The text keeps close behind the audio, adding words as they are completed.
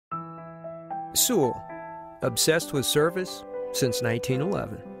Sewell, obsessed with service since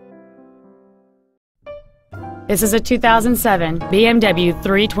 1911. This is a 2007 BMW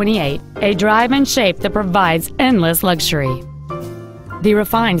 328, a drive and shape that provides endless luxury. The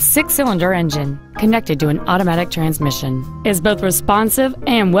refined six-cylinder engine, connected to an automatic transmission, is both responsive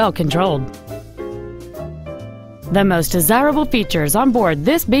and well-controlled. The most desirable features on board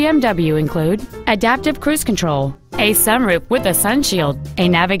this BMW include adaptive cruise control, a sunroof with a sun shield, a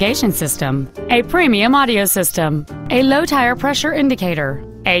navigation system, a premium audio system, a low tire pressure indicator,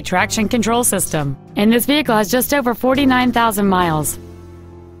 a traction control system, and this vehicle has just over 49,000 miles.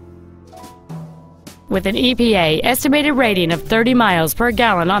 With an EPA estimated rating of 30 miles per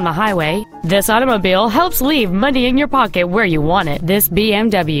gallon on the highway, this automobile helps leave money in your pocket where you want it. This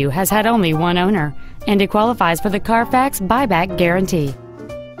BMW has had only one owner, and it qualifies for the Carfax buyback guarantee.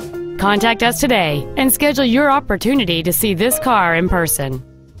 Contact us today and schedule your opportunity to see this car in person.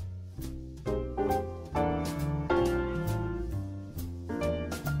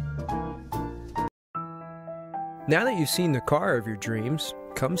 Now that you've seen the car of your dreams,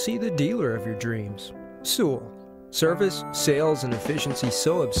 come see the dealer of your dreams. Sewell. Service, sales, and efficiency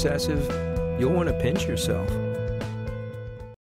so obsessive, you'll want to pinch yourself.